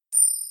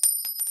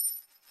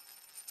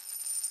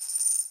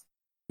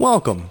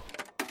Welcome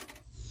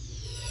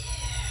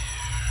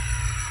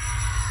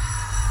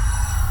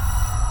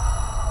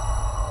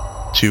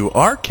to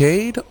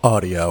Arcade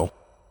Audio.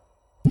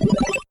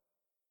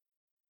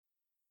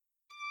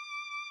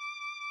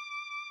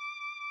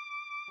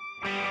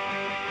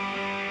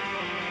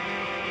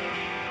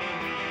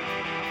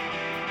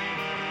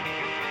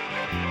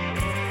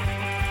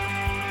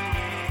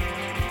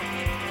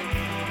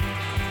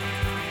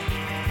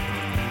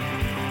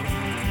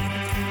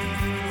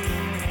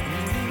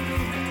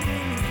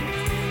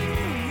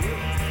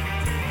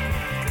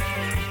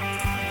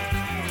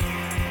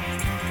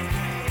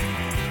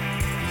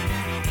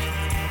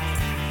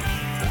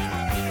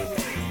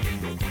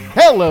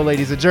 Hello,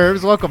 ladies and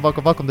germs. Welcome to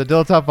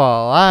Dilettante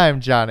Ball. I'm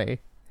Johnny.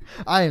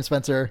 I am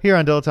Spencer. Here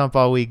on Dilettante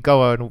Ball, we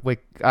go on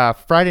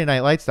Friday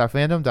Night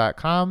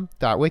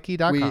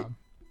Lights.fandom.com.wiki.com.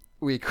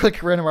 We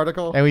click random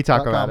article And we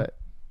talk about it.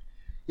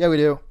 Yeah, we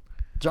do.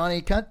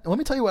 Johnny, let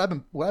me tell you what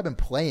I've been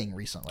playing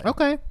recently.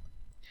 Okay.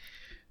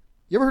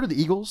 You ever heard of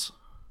the Eagles?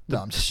 No,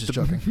 I'm just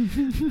joking.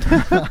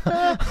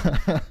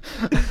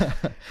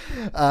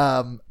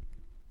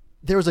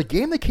 There was a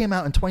game that came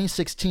out in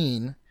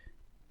 2016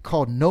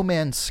 called No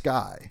Man's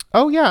Sky.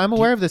 Oh, yeah. I'm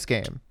aware of this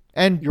game.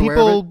 And You're aware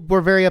people of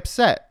were very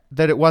upset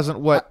that it wasn't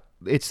what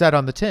it said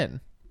on the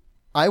tin.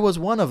 I was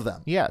one of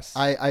them. Yes.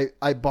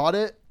 I bought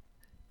it,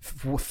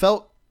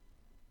 felt,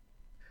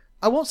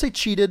 I won't say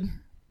cheated,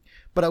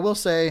 but I will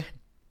say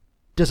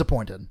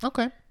disappointed.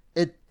 Okay.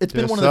 It's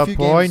been one of the few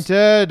games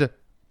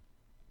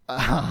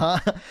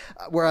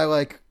where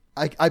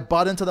I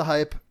bought into the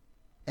hype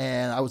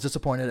and I was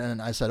disappointed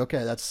and I said,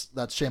 okay, that's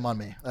shame on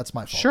me. That's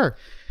my fault. Sure.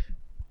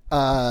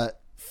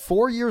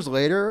 4 years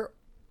later,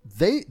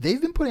 they've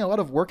been putting a lot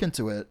of work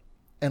into it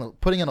and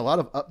putting in a lot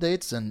of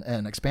updates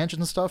and expansions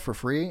and stuff for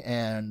free.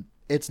 And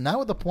it's now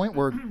at the point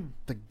where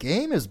the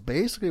game is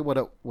basically what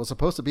it was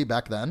supposed to be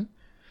back then.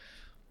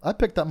 I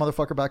picked that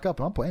motherfucker back up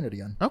and I'm playing it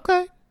again.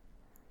 Okay.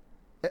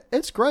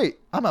 It's great.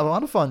 I'm having a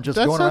lot of fun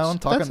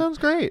around talking. That sounds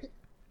great.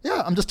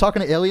 Yeah, I'm just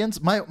talking to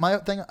aliens. My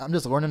thing, I'm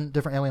just learning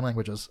different alien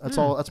languages. That's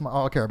all. That's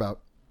all I care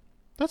about.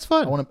 That's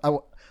fun. I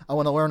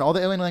want to learn all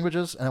the alien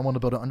languages, and I want to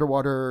build an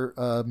underwater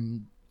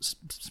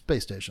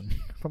space station.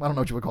 I don't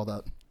know what you would call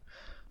that.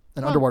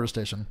 An underwater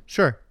station.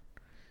 Sure.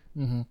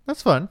 Mm-hmm.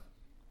 That's fun.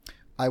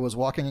 I was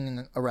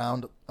walking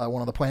around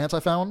one of the planets I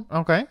found.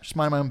 Okay. Just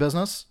minding my own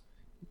business.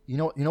 You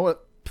know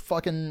what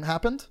fucking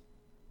happened?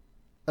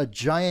 A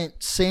giant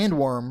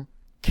sandworm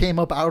came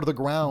up out of the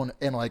ground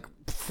and like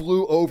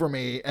flew over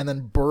me and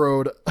then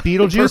burrowed.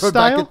 Beetlejuice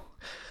style?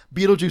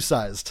 Beetlejuice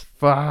sized.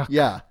 Fuck.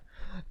 Yeah.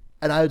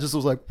 And I just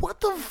was like, what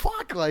the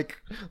fuck?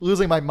 Like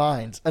losing my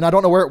mind. And I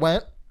don't know where it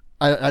went.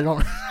 I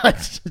don't, I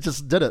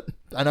just did it.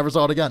 I never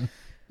saw it again.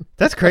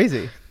 That's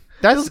crazy.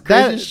 That's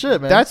crazy as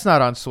shit, man. That's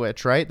not on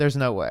Switch, right? There's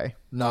no way.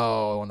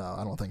 No,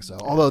 I don't think so.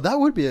 Although that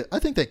would be, I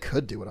think they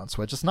could do it on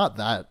Switch. It's not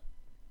that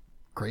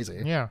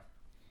crazy. Yeah.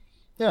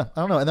 Yeah, I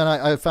don't know. And then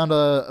I found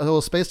a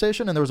little space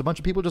station, and there was a bunch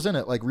of people just in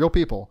it, like real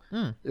people.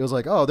 It was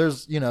like, oh,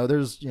 there's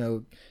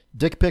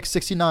Dick Pic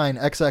 69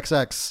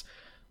 XXX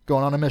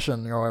going on a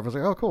mission. I was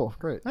like, oh, cool,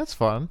 great. That's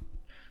fun.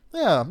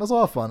 Yeah, it was a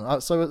lot of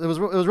fun. So it was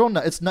real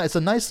nice. It's a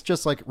nice,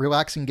 just like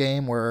relaxing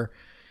game where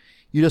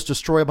you just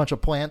destroy a bunch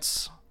of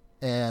plants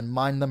and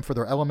mine them for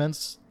their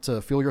elements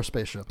to fuel your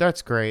spaceship.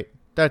 That's great.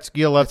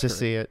 You'll love to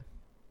see it.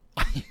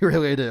 You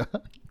really do.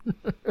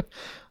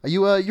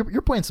 Are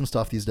you're playing some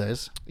stuff these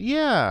days?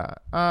 Yeah.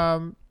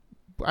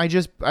 I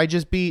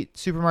just beat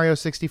Super Mario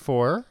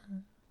 64.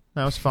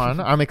 That was fun.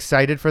 I'm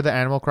excited for the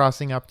Animal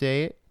Crossing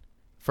update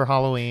for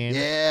Halloween.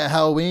 Yeah,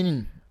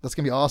 Halloween. That's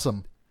gonna be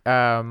awesome.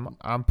 I'm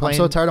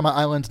so tired of my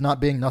island not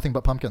being nothing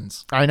but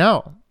pumpkins. I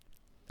know.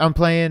 I'm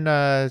playing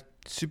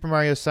Super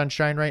Mario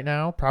Sunshine right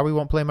now. Probably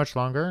won't play much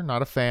longer.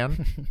 Not a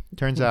fan.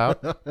 Turns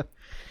out.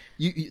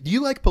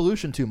 You like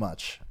pollution too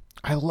much.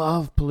 I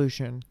love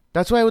pollution.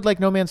 That's why I would like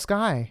No Man's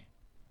Sky.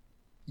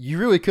 You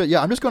really could.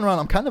 Yeah, I'm just going around.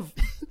 I'm kind of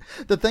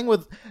the thing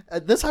with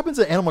this happens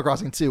in Animal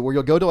Crossing too, where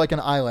you'll go to like an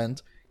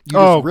island, you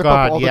just rip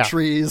up all the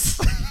trees,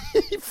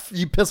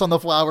 you piss on the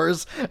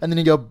flowers, and then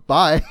you go,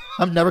 bye.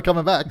 I'm never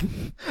coming back.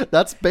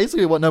 That's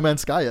basically what No Man's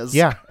Sky is.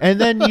 Yeah,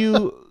 and then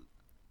you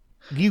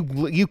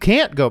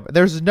can't go.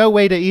 There's no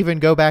way to even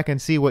go back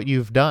and see what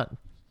you've done.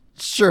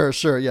 Sure.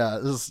 Yeah,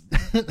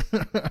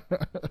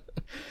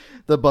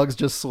 the bugs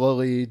just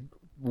slowly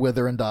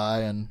wither and die,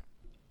 and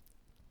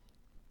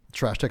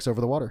trash takes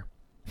over the water.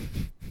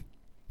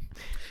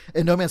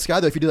 In No Man's Sky,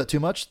 though, if you do that too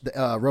much,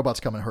 the robots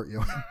come and hurt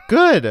you.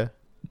 Good.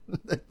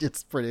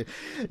 It's pretty.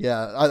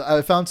 Yeah,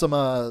 I found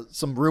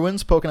some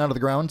ruins poking out of the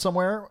ground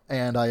somewhere,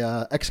 and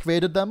I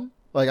excavated them.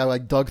 Like I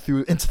dug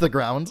through into the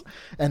ground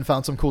and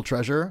found some cool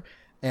treasure.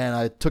 And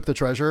I took the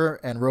treasure,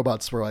 and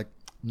robots were like,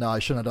 "No, I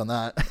shouldn't have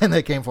done that." And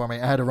they came for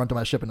me. I had to run to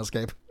my ship and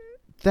escape.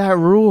 That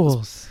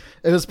rules.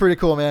 It was pretty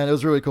cool, man. It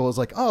was really cool. It was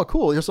like, oh,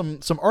 cool. There's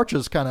some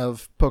arches kind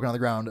of poking on the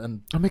ground,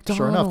 and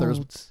sure enough,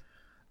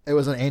 it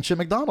was an ancient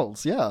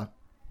McDonald's. Yeah,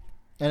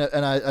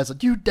 and I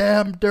said, "You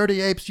damn dirty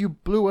apes! You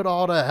blew it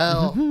all to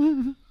hell."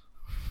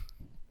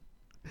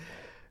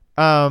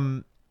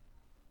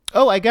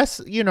 Oh, I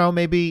guess,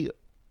 maybe,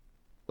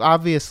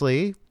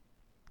 obviously,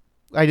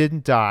 I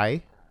didn't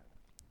die.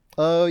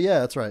 Oh yeah,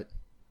 that's right.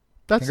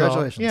 That's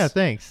Congratulations. all. Yeah,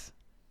 thanks.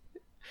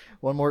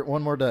 One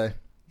more day.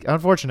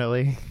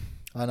 Unfortunately,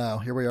 I know.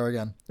 Here we are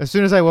again. as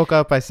soon as I woke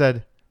up, I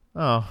said,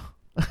 oh.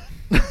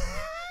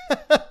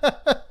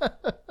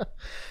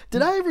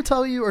 Did I ever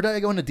tell you, or did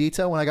I go into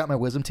detail when I got my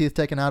wisdom teeth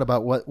taken out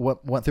about what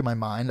went through my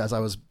mind as I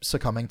was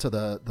succumbing to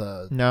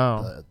the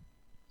No.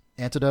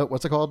 antidote?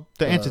 What's it called?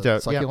 The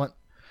antidote, yeah. Succulent.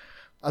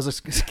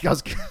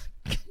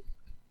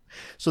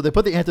 So they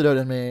put the antidote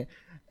in me,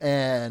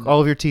 and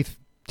All of your teeth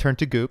turned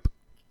to goop.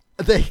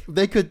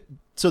 they could.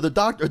 So the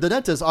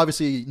dentist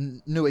obviously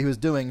knew what he was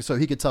doing, so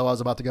he could tell I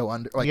was about to go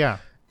under. Like, Yeah.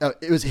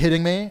 it was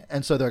hitting me,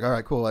 and so they're like, "All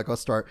right, cool, like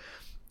let's start."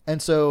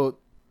 And so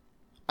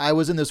I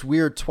was in this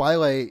weird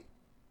Twilight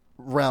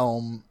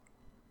realm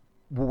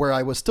where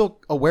I was still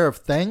aware of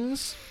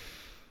things,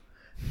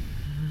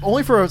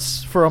 only for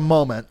a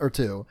moment or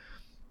two,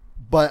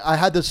 but I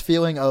had this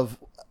feeling of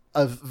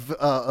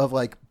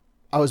like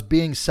I was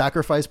being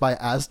sacrificed by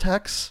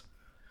Aztecs.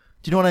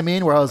 Do you know what I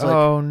mean? Where I was like,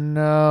 oh,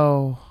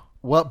 no.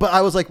 well, but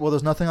I was like, well,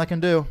 there's nothing I can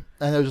do,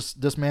 and there's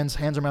just this man's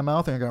hands in my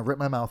mouth, and you're gonna rip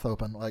my mouth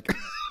open. Like,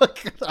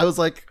 I was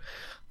like,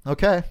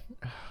 okay,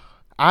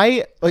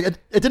 it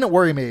didn't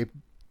worry me.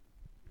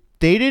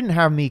 They didn't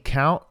have me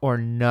count or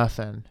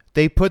nothing.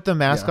 They put the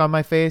mask Yeah. on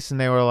my face and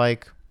they were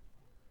like,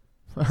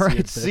 all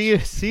right, see you,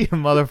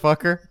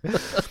 motherfucker.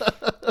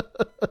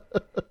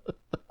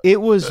 It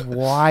was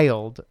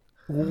wild.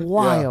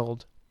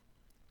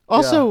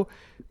 Also,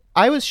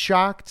 I was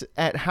shocked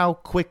at how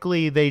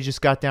quickly they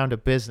just got down to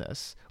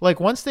business. Like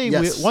once they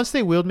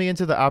wheeled me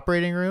into the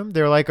operating room,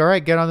 they're like, all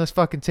right, get on this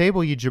fucking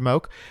table, you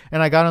jamoke.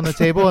 And I got on the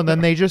table and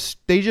then they just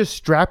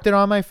strapped it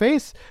on my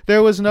face.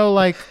 There was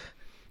nothing.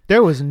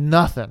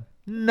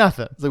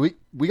 Nothing. So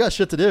we got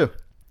shit to do.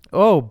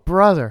 Oh,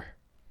 brother.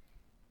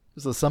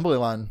 It's the assembly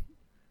line.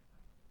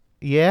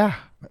 Yeah.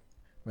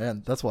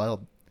 Man, that's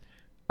wild.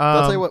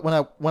 I'll tell you what.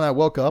 When I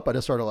woke up, I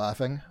just started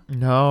laughing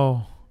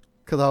No.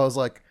 because I was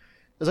like,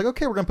 "It's like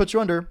okay, we're gonna put you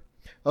under.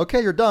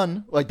 Okay, you're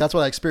done." Like that's what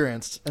I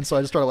experienced, and so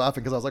I just started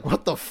laughing because I was like,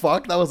 "What the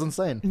fuck? That was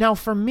insane." Now,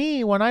 for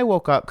me, when I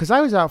woke up, because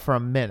I was out for a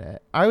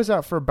minute, I was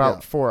out for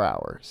about 4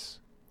 hours,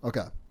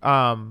 Okay.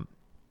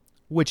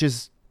 which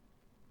is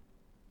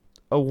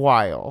a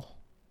while.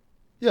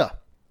 Yeah.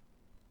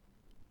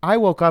 I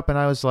woke up and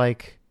I was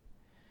like,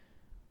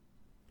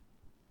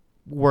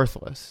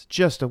 worthless,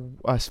 just a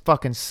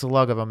fucking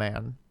slug of a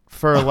man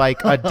for like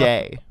a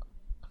day.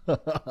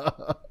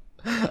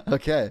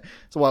 Okay.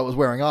 So while it was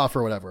wearing off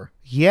or whatever.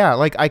 Yeah,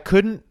 like I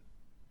couldn't.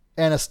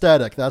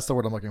 Anesthetic. That's the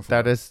word I'm looking for.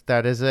 That is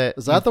it.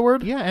 Is that the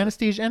word? Yeah,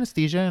 anesthesia,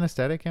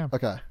 anesthetic. Yeah.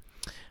 Okay.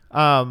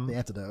 The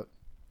antidote.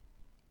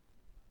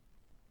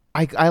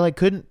 I like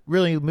couldn't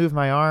really move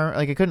my arm,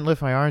 like I couldn't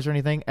lift my arms or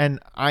anything, and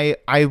I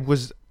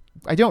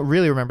don't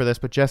really remember this,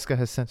 but Jessica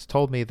has since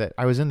told me that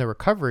I was in the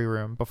recovery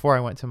room before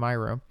I went to my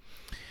room,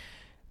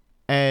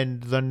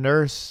 and the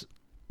nurse,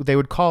 they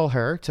would call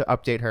her to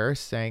update her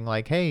saying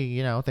like,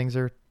 hey, things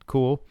are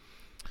cool.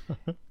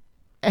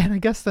 And I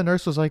guess the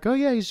nurse was like, oh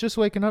yeah, he's just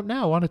waking up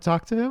now, want to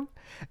talk to him?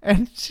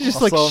 And she just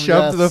like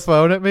shoved the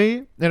phone at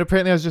me, and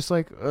apparently I was just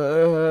like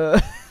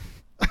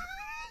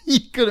You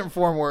couldn't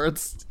form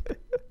words.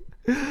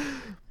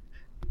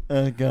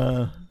 It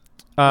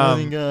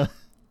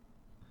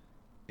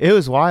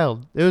was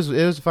wild. It was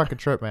a fucking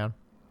trip, man.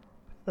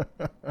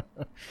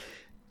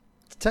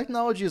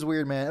 Technology is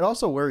weird, man. It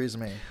also worries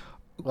me.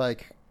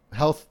 Like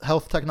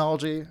health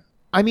technology.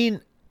 I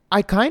mean,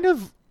 I kind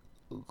of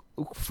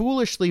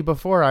foolishly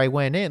before I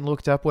went in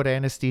looked up what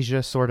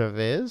anesthesia sort of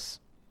is.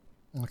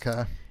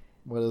 Okay.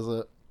 What is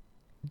it?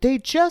 They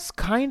just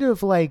kind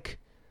of like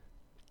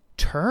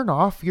turn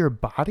off your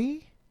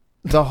body,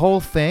 the whole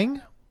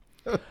thing.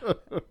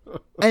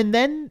 And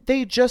then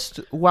they just,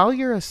 while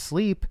you're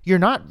asleep, you're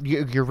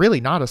really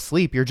not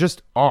asleep. You're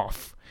just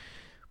off.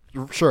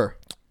 Sure.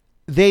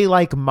 They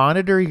like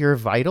monitor your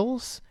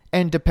vitals,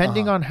 and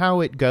depending on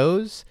how it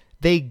goes,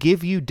 they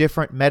give you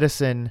different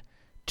medicine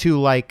to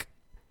like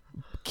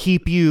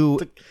keep you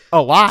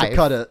alive. To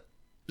cut it.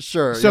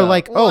 Sure. So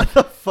like, what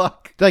the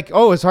fuck? Like,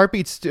 his heart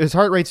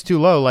rate's too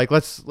low. Like,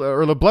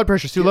 or the blood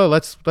pressure's too low.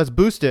 Let's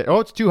boost it. Oh,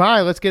 it's too high.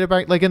 Let's get it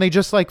back. Like, and they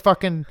just like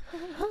fucking.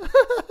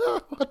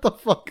 What the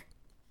fuck?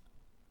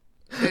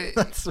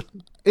 It's so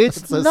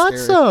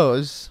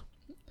nutsos.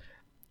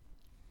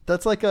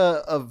 That's like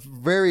a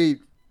very.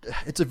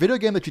 It's a video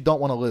game that you don't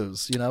want to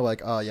lose.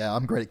 Like, oh yeah,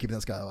 I'm great at keeping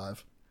this guy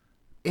alive.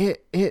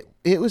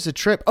 It was a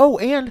trip. Oh,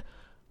 and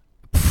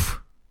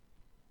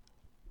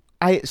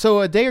so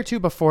a day or two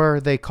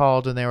before they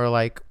called and they were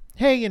like,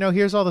 hey,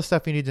 here's all the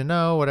stuff you need to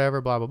know,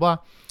 whatever, blah blah blah.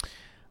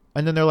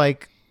 And then they're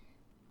like,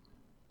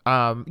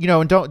 and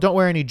don't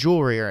wear any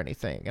jewelry or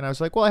anything. And I was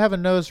like, well, I have a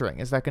nose ring.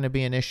 Is that going to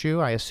be an issue?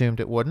 I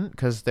assumed it wouldn't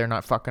because they're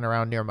not fucking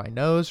around near my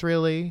nose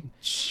really.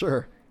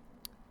 Sure.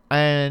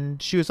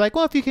 And she was like,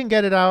 well, if you can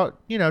get it out,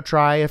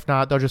 try. If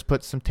not, they'll just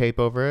put some tape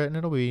over it and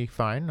it'll be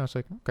fine. And I was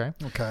like, okay.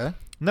 Okay.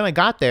 And then I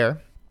got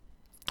there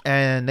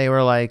and they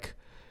were like,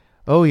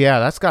 oh yeah,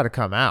 that's got to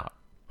come out.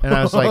 And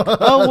I was like,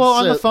 oh, well,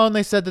 on the Shit. phone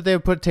they said that they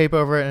would put tape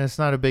over it and it's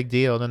not a big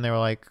deal. And then they were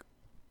like,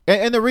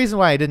 and the reason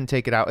why I didn't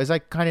take it out is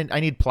I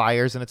need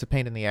pliers and it's a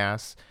pain in the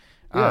ass.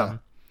 Yeah.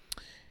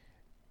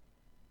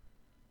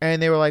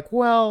 And they were like,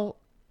 well,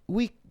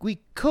 we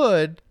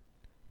could,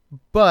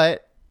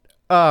 but,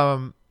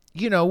 when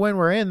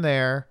we're in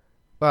there,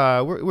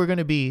 we're going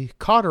to be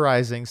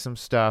cauterizing some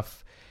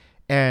stuff.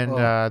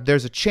 And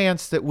there's a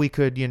chance that we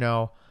could,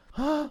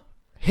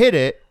 hit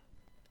it.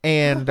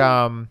 And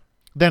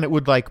then it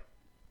would like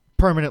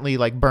permanently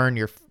like burn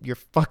your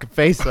fucking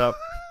face up.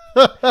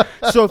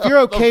 So if you're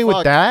okay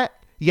with that,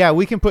 yeah,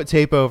 we can put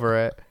tape over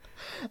it.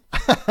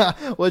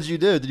 What'd you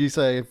do? Did you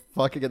say,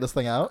 fuck it, get this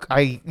thing out?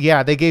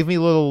 They gave me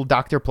little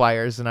doctor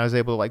pliers and I was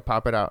able to like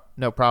pop it out.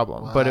 No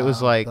problem. But it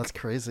was Wow, like, that's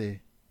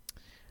crazy.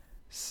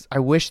 I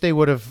wish they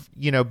would have,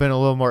 been a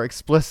little more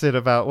explicit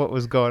about what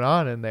was going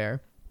on in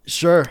there.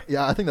 Sure.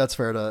 Yeah, I think that's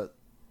fair to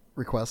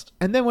request.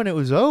 And then when it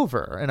was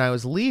over and I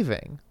was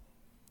leaving,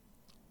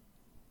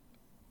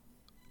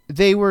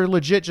 they were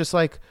legit just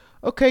like,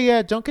 okay,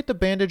 yeah, don't get the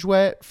bandage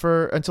wet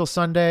until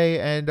Sunday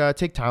and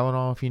take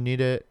Tylenol if you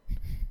need it.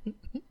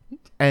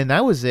 And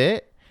that was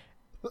it.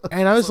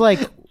 And I was like,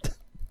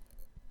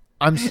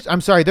 I'm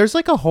sorry. There's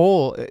like a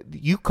hole.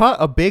 You cut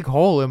a big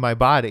hole in my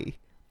body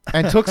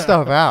and took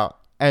stuff out.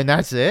 And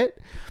that's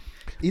it.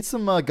 Eat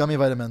some gummy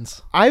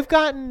vitamins. I've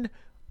gotten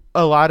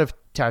a lot of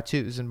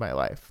tattoos in my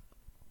life.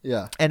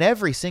 Yeah. And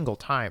every single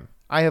time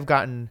I have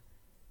gotten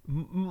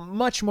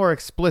much more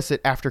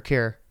explicit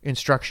aftercare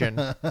instruction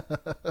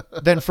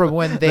than from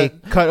when they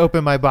cut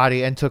open my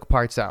body and took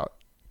parts out.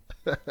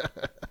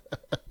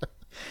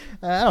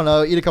 I don't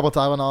know. Eat a couple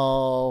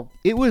Tylenol.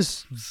 It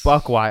was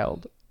buck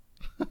wild.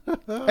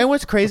 And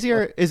what's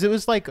crazier is it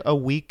was like a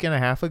week and a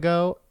half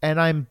ago and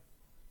I'm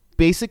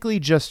basically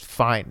just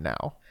fine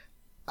now.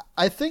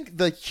 I think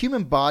the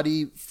human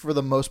body, for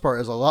the most part,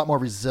 is a lot more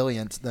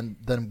resilient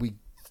than we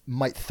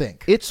might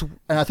think.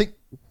 And I think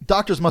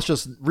doctors must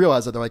just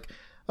realize that. They're like,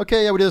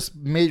 okay, yeah, we did this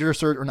major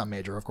surgery, or not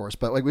major, of course,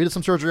 but like we did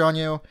some surgery on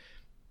you.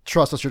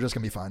 Trust us, you're just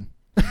gonna be fine.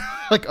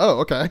 Like, oh,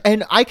 okay.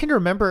 And I can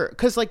remember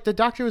because like the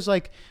doctor was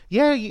like,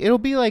 yeah, it'll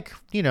be like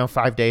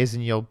 5 days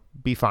and you'll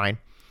be fine.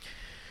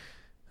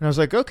 And I was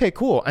like, okay,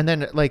 cool. And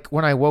then like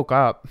when I woke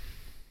up,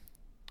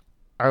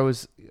 I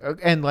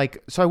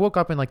woke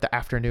up in like the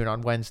afternoon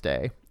on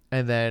Wednesday,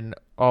 and then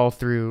all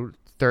through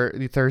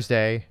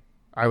Thursday,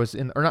 I was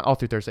or not all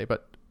through Thursday,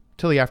 but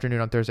till the afternoon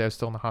on Thursday, I was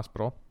still in the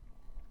hospital.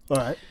 All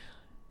right.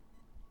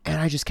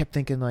 And I just kept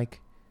thinking like,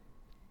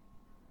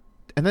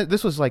 and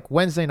this was like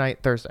Wednesday night,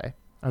 Thursday.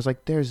 I was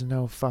like, there's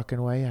no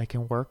fucking way I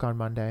can work on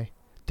Monday.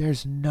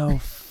 There's no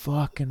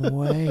fucking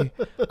way.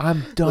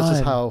 I'm done. This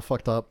is how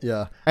fucked up.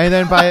 Yeah. And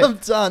then I'm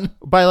done.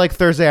 by like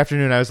Thursday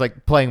afternoon, I was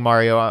like playing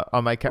Mario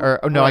on my no,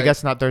 Right. I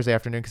guess not Thursday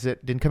afternoon because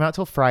it didn't come out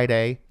till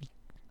Friday.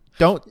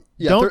 Don't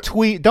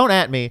tweet. Don't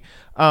at me.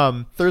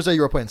 Thursday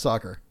you were playing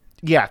soccer.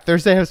 Yeah,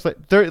 Thursday I was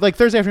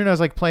Thursday afternoon I was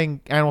like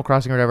playing Animal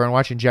Crossing or whatever and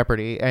watching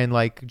Jeopardy and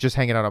like just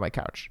hanging out on my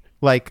couch.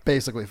 Like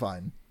Basically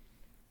fine.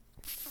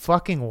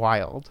 fucking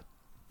wild.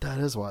 That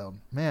is wild,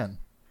 man.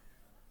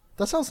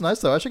 That sounds nice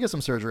though. I should get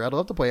some surgery. I'd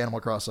love to play Animal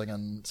Crossing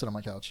and sit on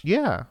my couch.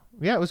 Yeah,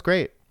 it was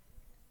great.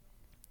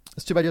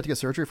 It's too bad you have to get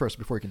surgery first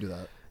before you can do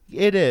that.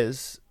 It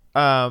is.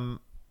 But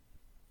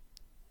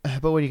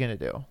what are you gonna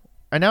do?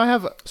 I now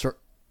have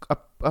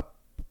a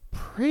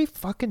pretty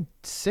fucking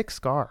sick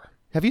scar.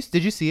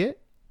 Did you see it?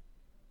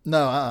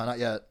 No, not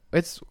yet.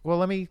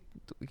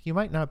 You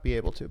might not be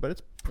able to, but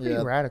it's pretty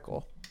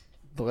radical.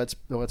 The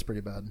light's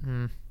pretty bad.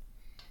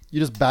 You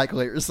just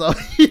backlight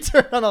yourself. You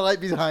turn on a light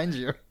behind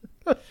you.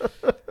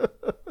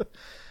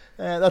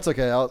 That's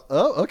okay.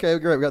 Okay,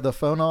 great. We got the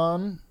phone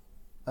on.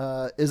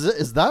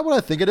 Is that what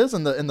I think it is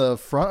in the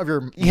front of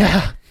your?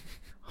 Yeah.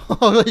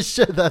 Holy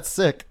shit, that's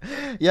sick.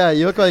 Yeah,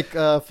 you look like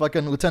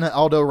fucking Lieutenant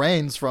Aldo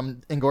Raines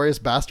from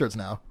Inglourious Bastards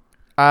now.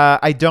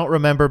 I don't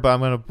remember, but I'm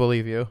gonna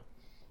believe you.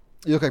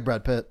 You look like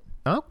Brad Pitt.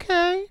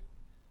 Okay.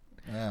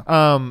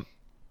 Yeah.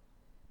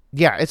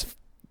 Yeah, it's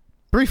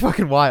pretty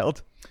fucking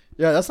wild.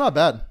 Yeah, that's not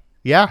bad.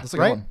 Yeah, That's a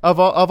good right. one. Of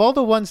all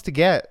the ones to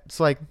get, it's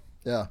like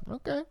Yeah,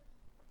 okay.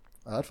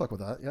 I'd fuck with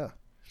that. Yeah,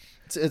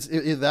 it's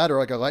either that or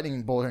like a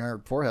lightning bolt in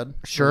her forehead.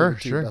 Sure,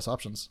 Those are the two best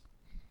options.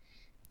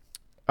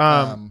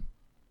 Yeah,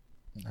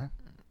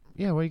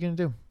 Yeah. what are you gonna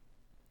do?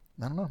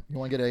 I don't know. You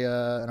want to get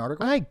an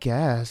article? I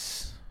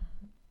guess.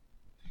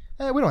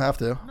 We don't have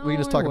to. No, We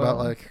can just we talk about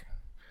will. like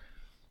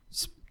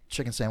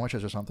chicken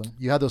sandwiches or something.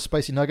 You had those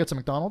spicy nuggets at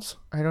McDonald's?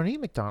 I don't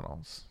eat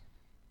McDonald's.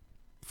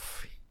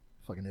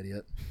 Fucking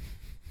idiot.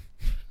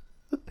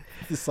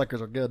 These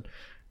suckers are good.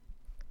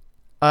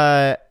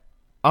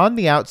 On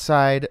the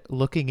Outside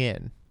Looking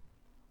In.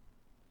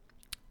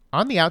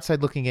 On the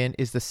Outside Looking In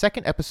is the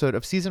second episode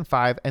of season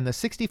 5 and the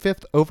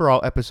 65th overall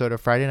episode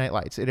of Friday Night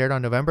Lights. It aired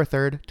on November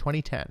 3rd,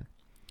 2010.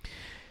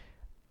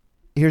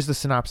 Here's the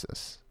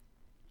synopsis.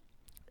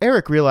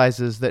 Eric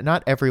realizes that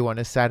not everyone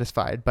is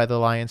satisfied by the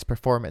Lions'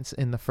 performance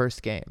in the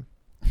first game.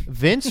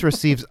 Vince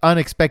receives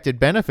unexpected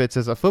benefits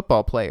as a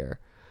football player.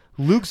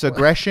 Luke's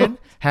aggression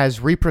has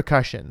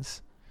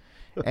repercussions.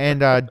 And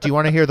do you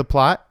want to hear the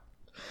plot?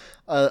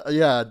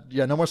 Yeah.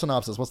 No more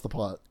synopsis. What's the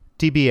plot?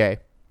 TBA.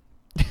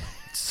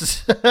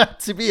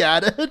 To be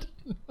added.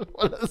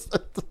 What is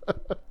it?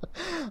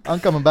 I'm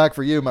coming back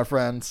for you, my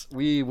friends.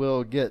 We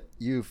will get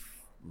you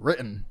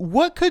written.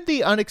 What could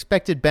the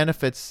unexpected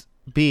benefits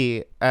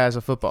be as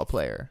a football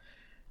player?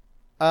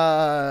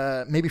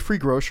 Maybe free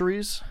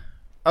groceries.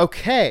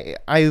 Okay,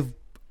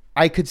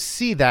 I could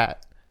see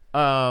that.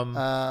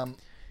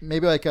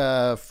 Maybe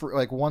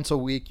like once a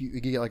week you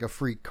get like a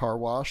free car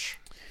wash.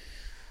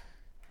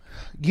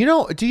 Do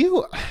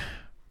you?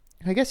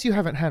 I guess you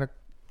haven't had a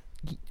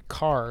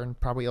car in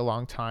probably a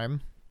long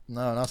time.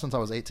 No, not since I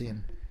was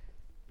 18.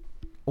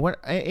 When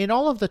in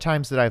all of the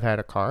times that I've had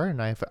a car,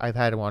 and I've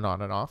had one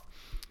on and off.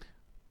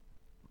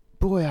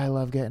 Boy, I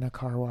love getting a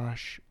car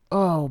wash.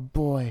 Oh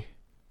boy,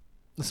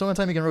 It's the only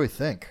time you can really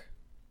think.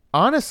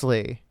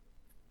 honestly,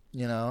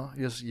 You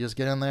just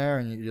get in there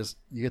and you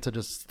get to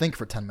just think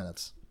for 10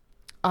 minutes.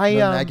 No I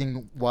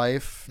nagging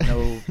wife,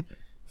 no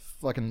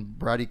fucking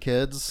bratty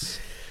kids.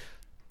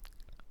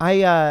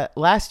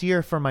 Last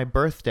year for my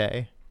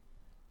birthday,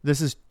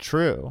 this is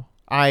true.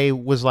 I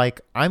was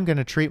like, I'm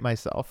gonna treat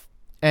myself,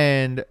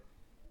 and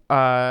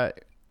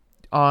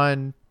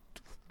on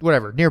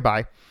whatever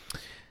nearby,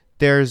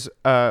 there's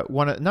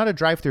not a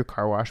drive-through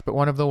car wash, but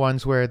one of the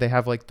ones where they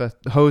have like the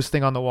hose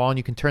thing on the wall and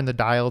you can turn the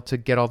dial to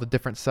get all the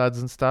different suds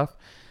and stuff.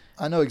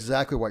 I know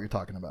exactly what you're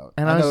talking about.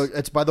 And I I know was-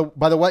 it's by the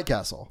White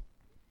Castle.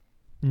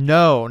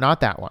 No, not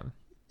that one.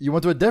 You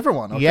went to a different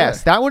one. Okay.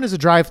 Yes, that one is a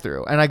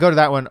drive-through, and I go to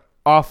that one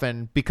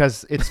often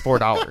because it's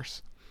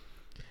 $4.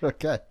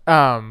 Okay.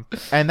 And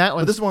that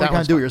one. But this one you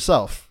kind of do it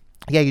yourself.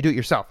 Yeah, you do it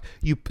yourself.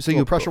 You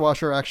Pressure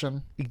washer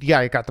action.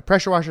 Yeah, it got the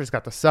pressure washer, it's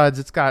got the suds,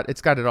 it's got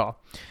it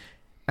all.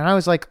 And I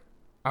was like,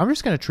 I'm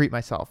just gonna treat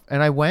myself.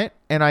 And I went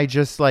and I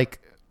just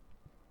like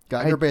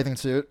Got your bathing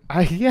suit.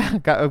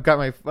 I've got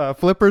my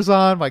flippers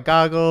on, my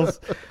goggles,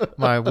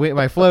 my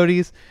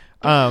floaties,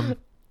 and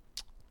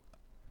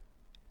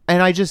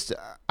I just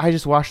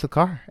washed the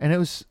car, and it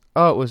was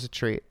a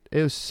treat.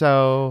 It was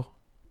so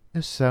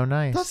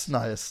nice. That's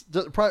nice.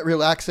 Just probably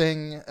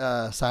relaxing,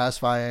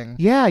 satisfying.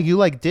 Yeah,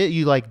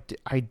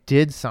 I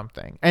did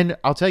something. And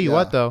I'll tell you Yeah.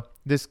 what though,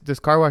 this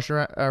car wash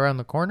around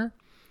the corner,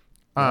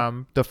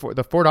 the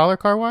 $4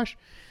 car wash.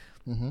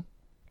 Mm-hmm.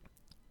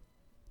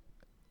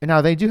 Now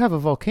they do have a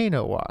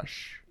volcano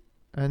wash,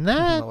 and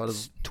What that's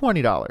is-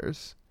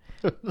 $20.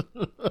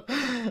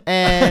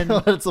 And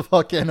It's a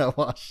volcano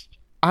wash.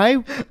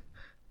 I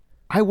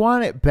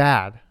want it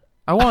bad.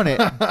 I want it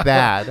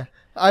bad.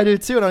 I do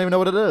too. I don't even know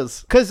what it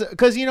is. Cause the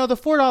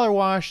 $4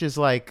 wash is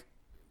like,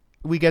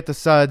 we get the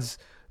suds,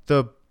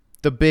 the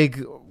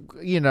big,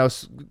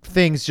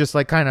 things just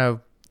like kind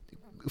of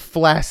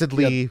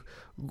flaccidly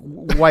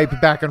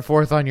wipe back and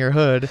forth on your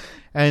hood,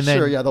 and then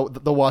Sure, yeah,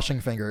 the washing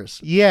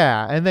fingers.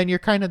 yeah, and then you're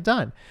kind of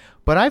done.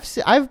 But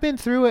I've been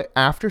through it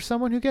after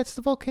someone who gets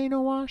the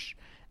volcano wash,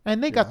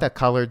 and they got the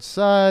colored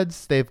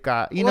suds. They've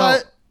got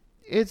What?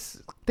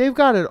 they've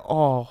got it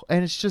all,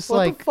 and it's just What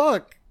like, the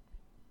fuck?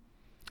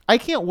 I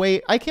can't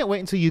wait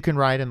until you can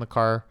ride in the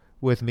car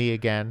with me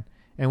again,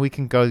 and we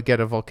can go get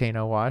a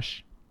volcano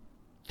wash.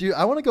 Dude,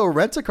 I want to go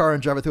rent a car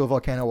and drive it through a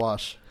volcano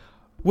wash.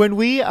 When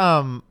we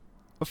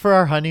for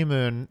our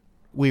honeymoon,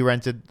 we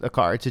rented a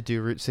car to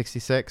do Route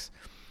 66,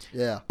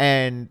 Yeah.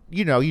 and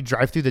you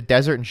drive through the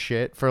desert and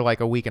shit for like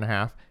a week and a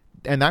half,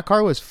 and that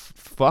car was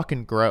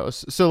fucking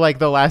gross. So like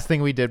the last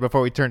thing we did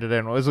before we turned it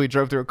in was we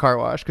drove through a car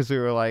wash because we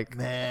were like,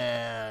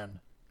 Man.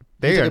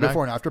 They you are take a not-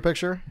 before and after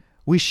picture?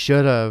 we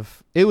should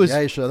have. It was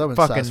Yeah, you should. That was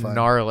fucking satisfying.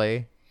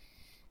 gnarly.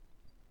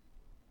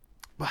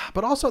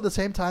 But also at the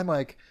same time,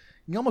 like,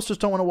 you almost just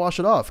don't want to wash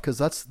it off because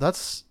that's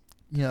That's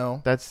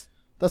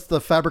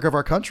the fabric of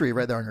our country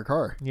right there on your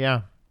car.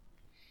 yeah.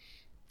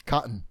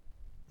 Cotton.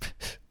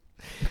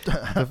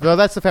 Well,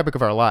 that's the fabric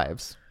of our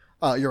lives.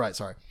 You're right.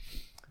 Sorry.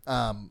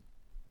 I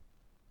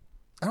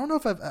don't know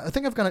if I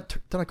think I've done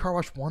a car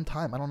wash one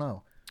time. I don't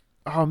know.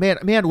 Oh man,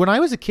 when I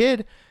was a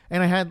kid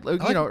and I had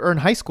or in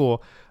high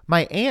school,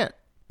 my aunt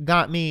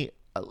got me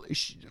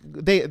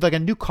they like a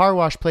new car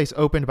wash place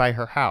opened by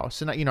her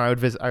house, and I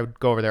would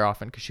go over there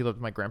often because she lived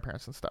with my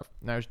grandparents and stuff.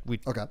 And I would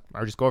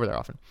just go over there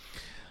often.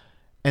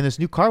 And this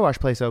new car wash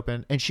place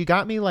opened, and she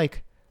got me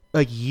like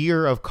a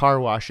year of car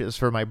washes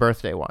for my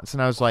birthday once,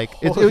 and I was like,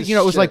 it was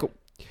Holy like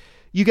shit.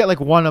 you get like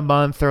one a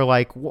month or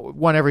like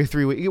one every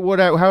 3 weeks,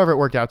 whatever, however it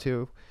worked out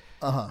to.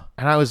 Uh-huh.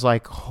 And I was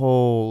like,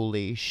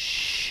 holy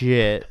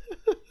shit.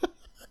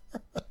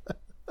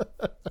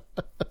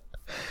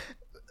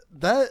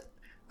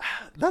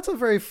 That's a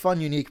very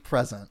fun, unique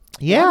present.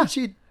 Yeah. Why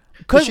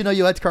did she know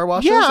you liked car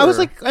washes? Yeah, I was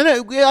or- like,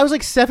 I was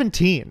like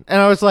 17,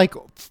 and I was like,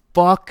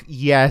 fuck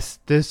yes,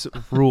 this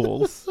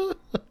rules.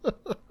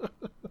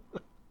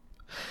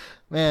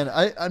 Man,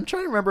 I'm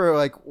trying to remember,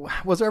 like,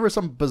 was there ever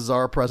some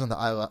bizarre present that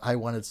I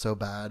wanted so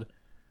bad?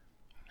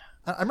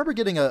 I remember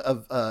getting it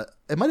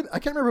might have, I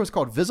can't remember if it was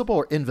called Visible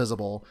or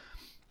Invisible.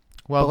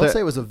 Well, But let's say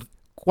it was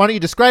why don't you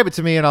describe it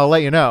to me, and I'll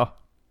let you know.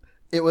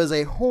 it was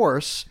a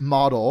horse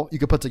model you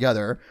could put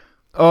together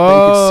that you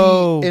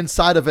Oh, could see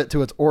inside of it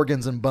to its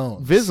organs and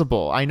bones.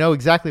 visible. I know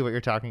exactly what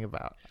you're talking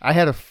about.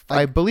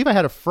 I believe I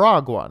had a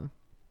frog one.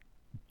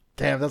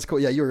 Damn, that's cool.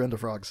 Yeah, you were into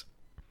frogs.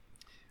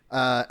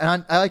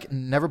 And I like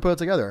never put it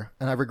together,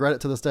 and I regret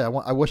it to this day.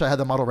 I wish I had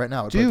the model right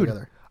now. I'd put it Dude,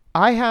 together.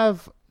 I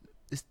have.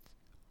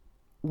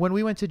 When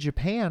we went to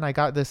Japan, I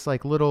got this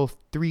like little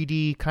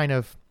 3D kind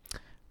of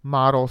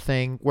model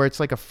thing where it's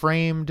like a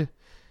framed,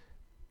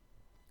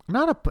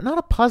 not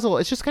a puzzle.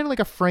 It's just kind of like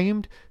a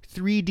framed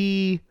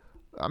 3D,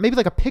 maybe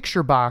like a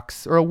picture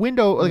box or a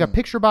window, like a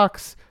picture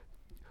box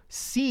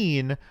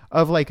scene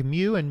of like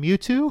Mew and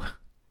Mewtwo.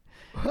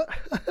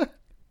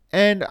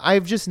 And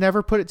I've just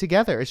never put it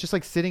together. It's just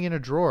like sitting in a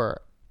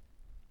drawer.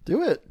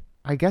 Do it.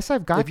 I guess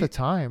I've got the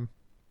time.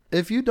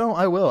 If you don't,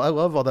 I will. I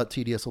love all that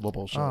tedious little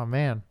bullshit. Oh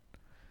man.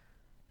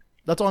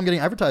 That's all I'm getting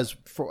advertised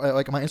for.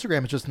 Like my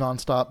Instagram is just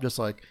nonstop, just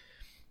like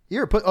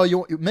here.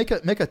 You make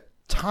a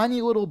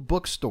tiny little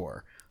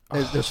bookstore.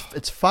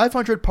 It's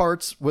 500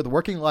 parts with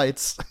working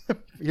lights.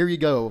 Here you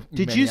go.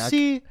 Did you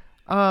see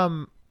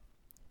Eleni?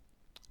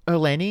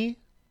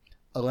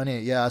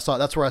 Eleni, yeah, I saw.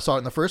 That's where I saw it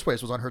in the first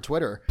place. Was on her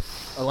Twitter.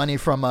 Eleni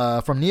from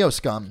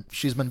Neoscum.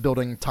 She's been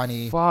building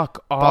tiny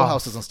Fuck off.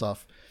 dollhouses and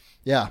stuff.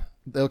 Yeah,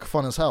 they look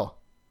fun as hell.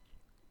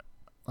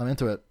 I'm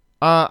into it.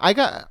 I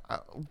got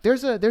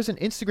there's an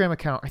Instagram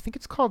account. I think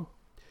it's called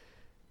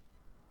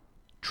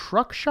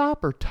Truck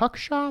Shop or Tuck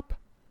Shop.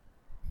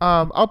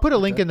 I'll put a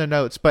link in the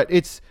notes, but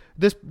it's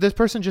this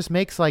person just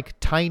makes like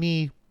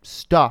tiny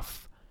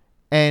stuff,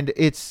 and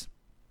it's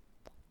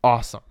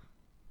awesome.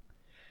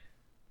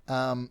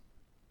 I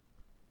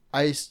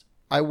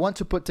want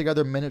to put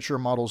together miniature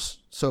models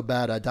so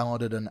bad I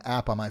downloaded an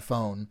app on my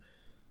phone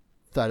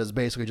that is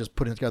basically just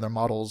putting together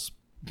models,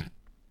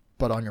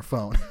 but on your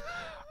phone.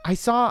 I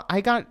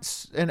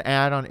got an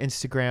ad on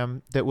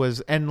Instagram that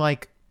was, and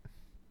like,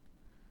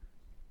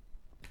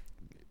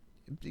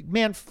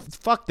 man,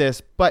 fuck this,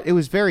 but it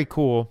was very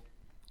cool.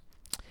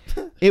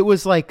 It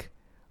was like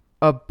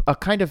a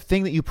kind of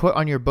thing that you put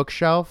on your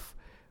bookshelf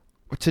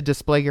to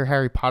display your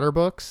Harry Potter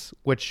books,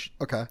 which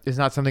is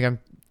not something I'm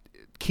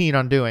keen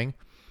on doing.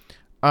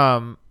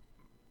 But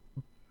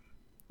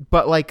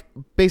like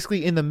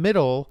basically in the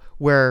middle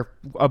where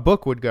a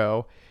book would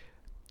go,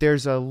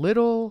 there's a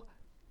little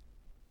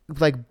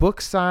like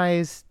book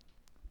size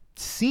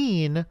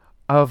scene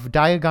of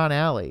Diagon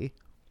Alley.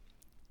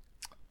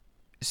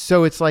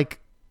 So it's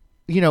like,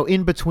 you know,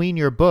 in between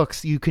your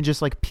books, you can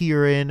just like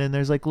peer in, and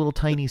there's like little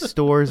tiny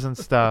stores and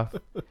stuff.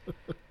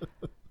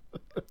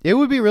 It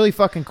would be really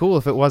fucking cool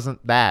if it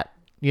wasn't that,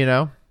 you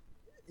know?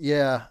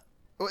 Yeah.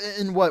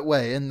 In what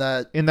way? In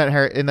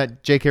that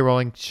J.K.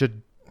 Rowling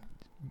should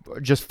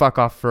just fuck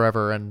off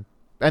forever, and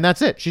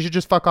that's it. She should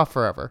just fuck off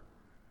forever.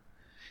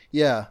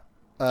 Yeah.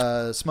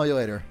 Smell you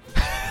later.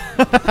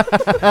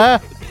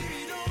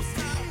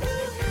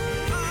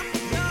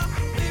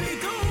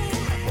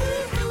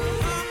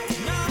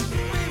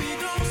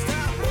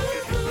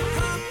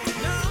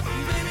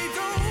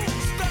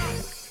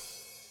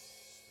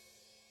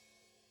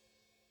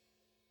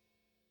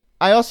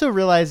 I also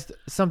realized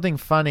something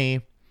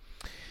funny.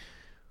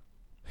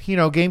 You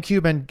know,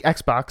 GameCube and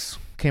Xbox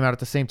came out at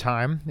the same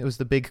time. It was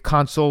the big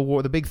console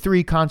war, the big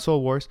three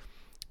console wars.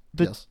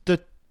 The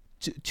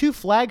two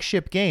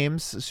flagship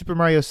games, Super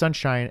Mario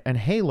Sunshine and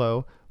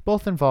Halo,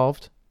 both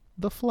involved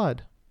the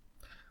Flood.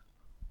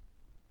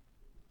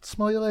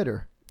 Smell you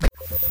later.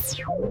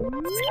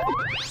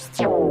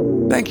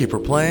 Thank you for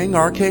playing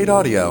Arcade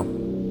Audio.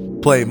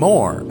 Play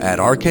more at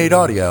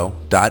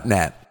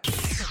arcadeaudio.net.